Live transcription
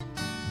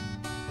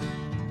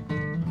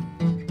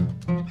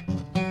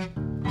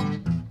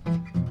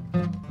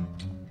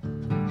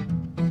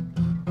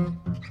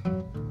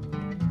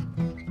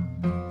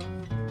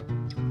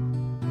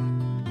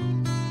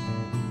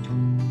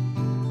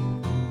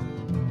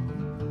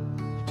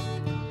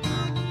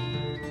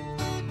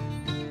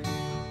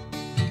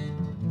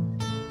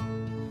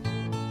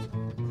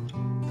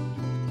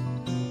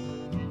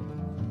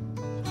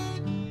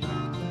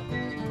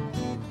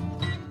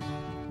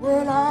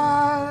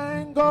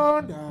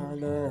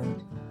the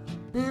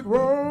big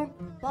road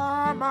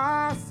by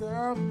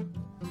myself.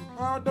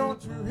 Oh,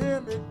 don't you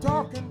hear me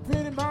talking,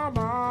 pretty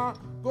mama?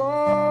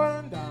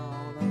 Going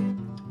down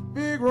the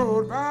big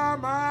road by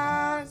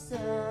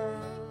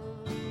myself.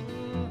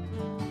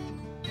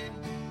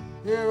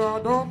 If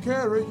I don't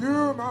carry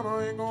you,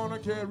 mama ain't gonna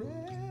carry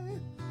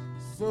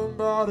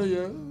somebody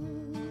else.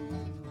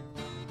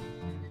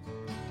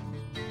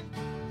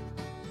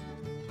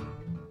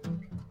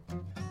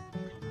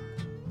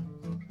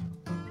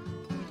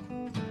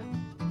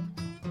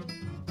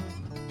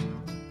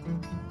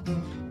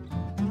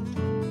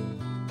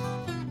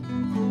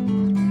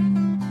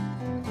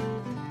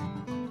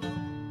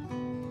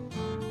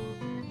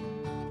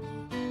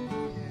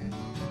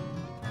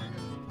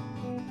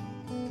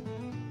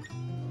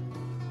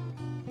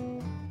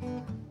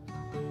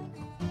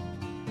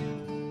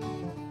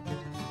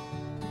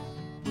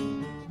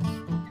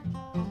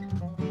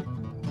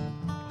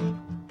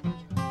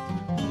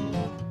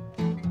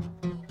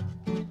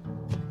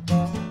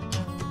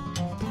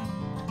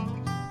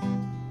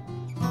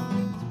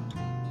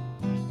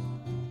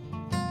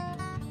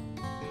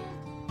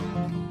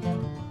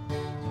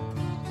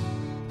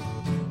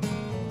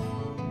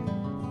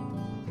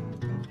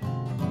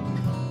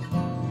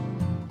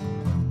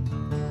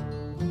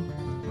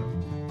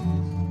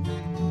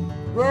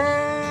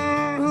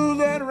 Well, who's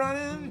that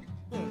running,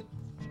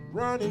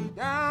 running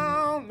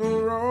down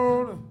the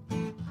road?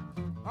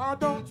 Oh,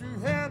 don't you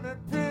hear me,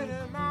 pretty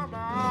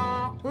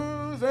mama?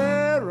 Who's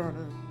that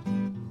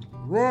running,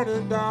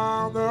 running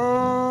down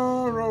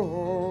the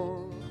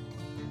road?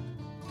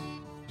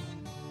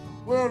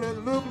 Well, it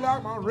looked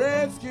like my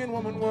red-skinned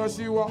woman was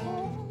she walked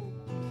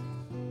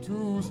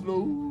too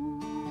slow.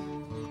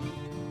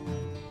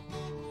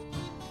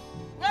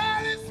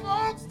 Well, it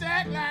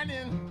smokestack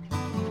lightning.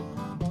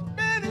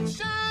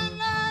 Shine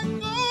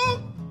like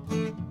gold.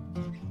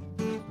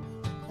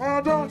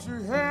 Oh, don't you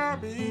hear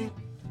me?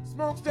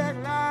 Smokestack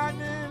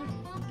lightning,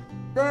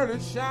 barely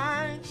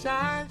shine,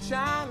 shine,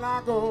 shine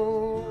like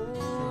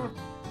gold.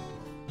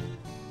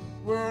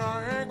 Well,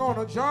 I ain't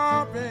gonna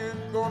jump in,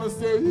 gonna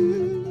say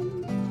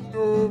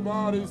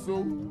nobody's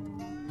soul.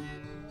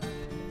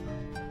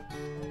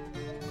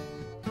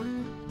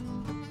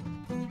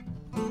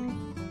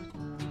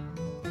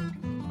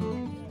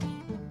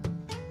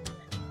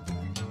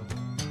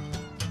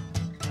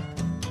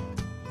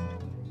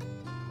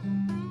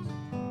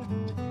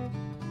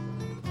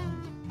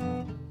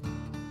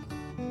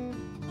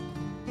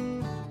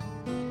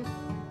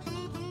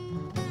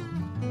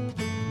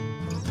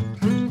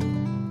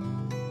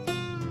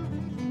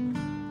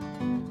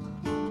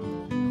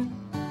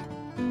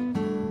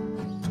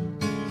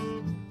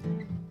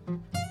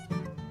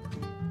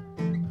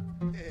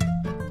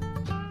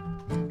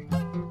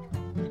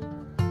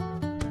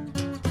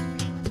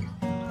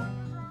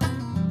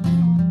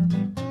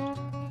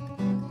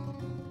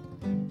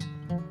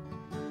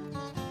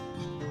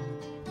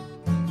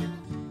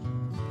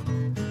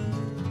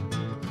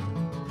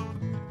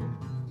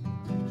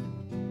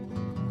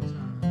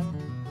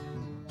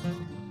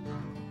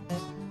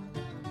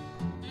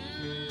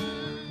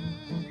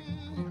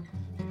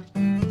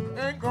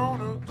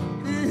 Gonna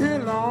be here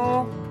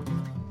long.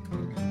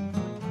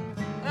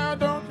 Now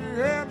don't you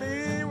hear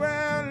me?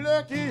 Well,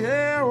 looky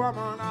here,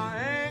 woman,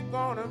 I ain't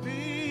gonna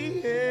be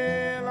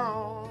here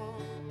long.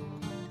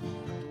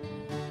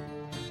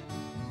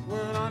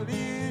 When I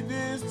leave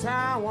this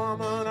town,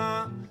 woman,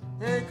 I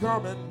ain't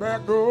coming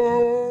back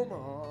no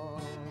more.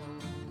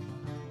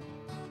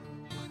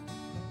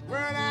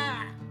 Well,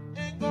 I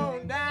ain't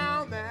going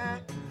down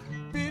that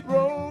big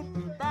road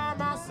by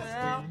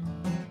myself.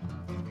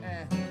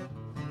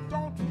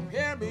 Don't you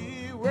hear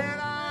me when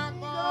I'm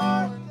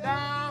going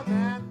down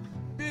that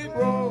big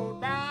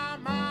road by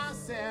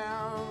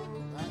myself?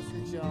 That's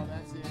it, y'all,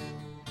 that's it.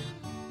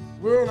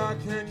 Well, I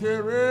can't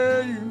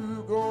carry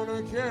you,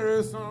 gonna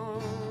carry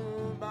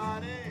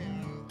somebody.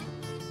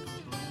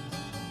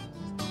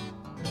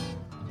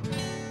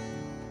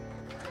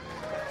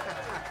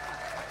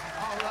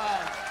 All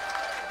right.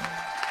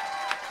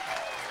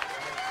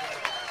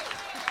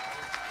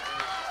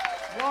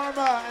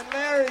 Jorma and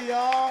Larry,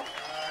 y'all.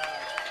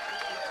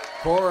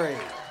 Corey.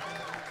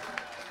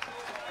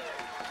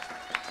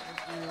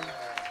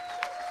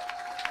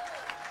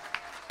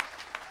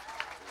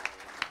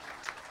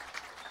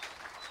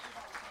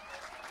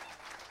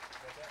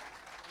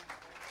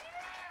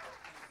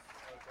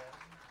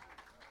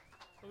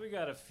 Well, we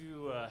got a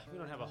few, we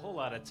don't have a whole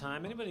lot of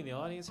time. Anybody in the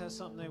audience has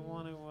something they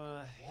want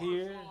to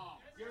hear?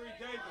 Gary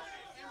Davis.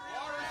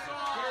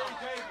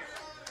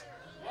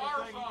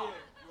 Gary Davis.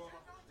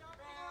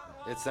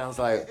 It sounds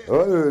like,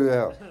 oh,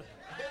 yeah.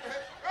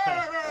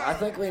 I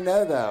think we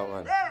know that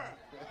one.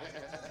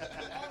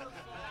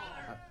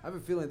 I have a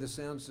feeling the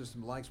sound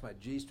system likes my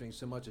G string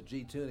so much that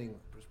G tuning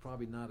is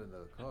probably not in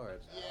the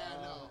cards. Yeah,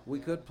 I know. We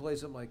could play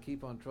something like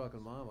Keep on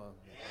Truckin' Mama.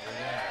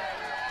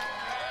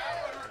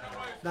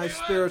 Nice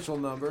spiritual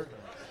number.